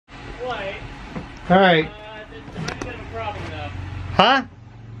All right. There's a bit of a problem though. Huh?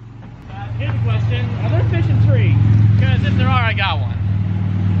 Here's a question. Are there fish in trees? Because if there are, I got one.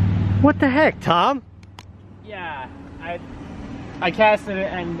 What the heck, Tom? Yeah, I casted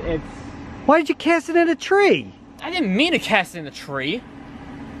it and it's... Why did you cast it in a tree? I didn't mean to cast it in the tree.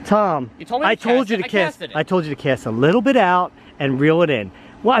 Tom, You told me I told you to cast. casted it. I told you to cast a little bit out and reel it in.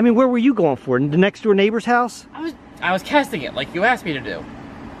 Well, I mean, where were you going for? The next door neighbor's house? I was casting it like you asked me to do.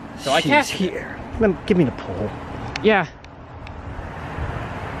 So I cast here. Give me the pole. Yeah.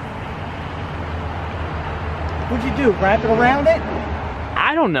 What'd you do? Wrap it around it?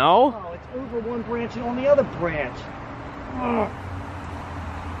 I don't know. Oh, it's over one branch and on the other branch. Ugh.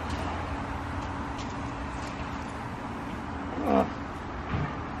 Ugh.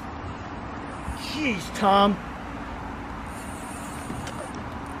 Jeez, Tom.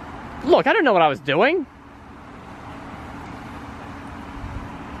 Look, I didn't know what I was doing.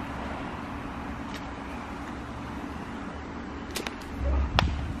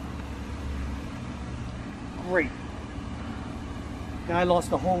 Great. Now I lost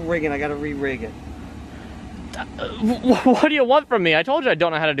the whole rig and I gotta re-rig it. What do you want from me? I told you I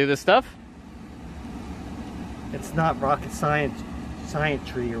don't know how to do this stuff. It's not rocket science,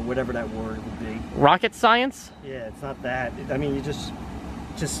 scientry, or whatever that word would be. Rocket science? Yeah, it's not that. I mean, you just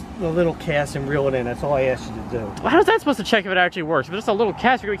a little cast and reel it in. That's all I asked you to do. Well, how's that supposed to check if it actually works? If it's just a little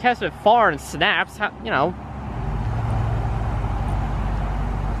cast, you're gonna cast it far and it snaps. How, you know.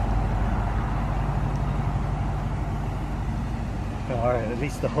 All right, at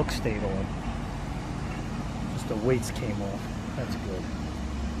least the hook stayed on. Just the weights came off. That's good.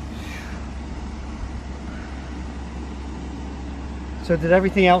 So did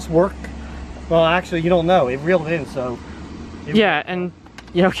everything else work? Well, actually, you don't know. It reeled in, so. Yeah, and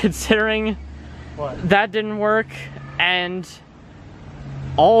you know, considering What? that didn't work, and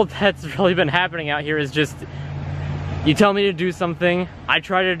all that's really been happening out here is just you tell me to do something, I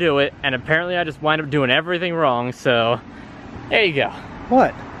try to do it, and apparently I just wind up doing everything wrong. So there you go.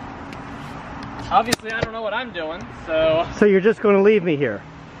 What? Obviously, I don't know what I'm doing, so So you're just going to leave me here?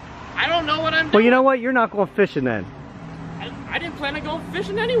 I don't know what I'm doing. Well, you know what? You're not going fishing then. I didn't plan on going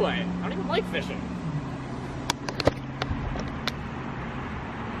fishing anyway. I don't even like fishing.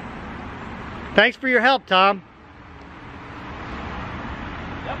 Thanks for your help, Tom.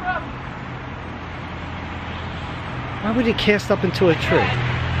 No problem. Why would you cast up into a tree?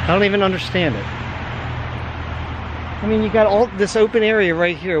 I don't even understand it. I mean, you got all this open area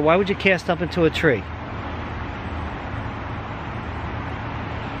right here. Why would you cast up into a tree?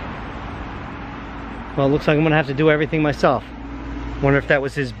 Well, it looks like I'm gonna have to do everything myself. Wonder if that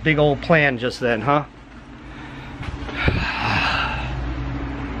was his big old plan just then, huh?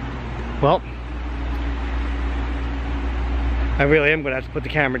 Well, I really am gonna have to put the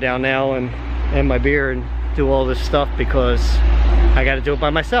camera down now and my beer and do all this stuff because I gotta do it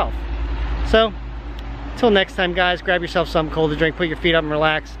by myself. So, until next time, guys, grab yourself something cold to drink, put your feet up and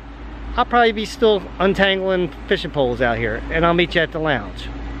relax. I'll probably be still untangling fishing poles out here, and I'll meet you at the lounge.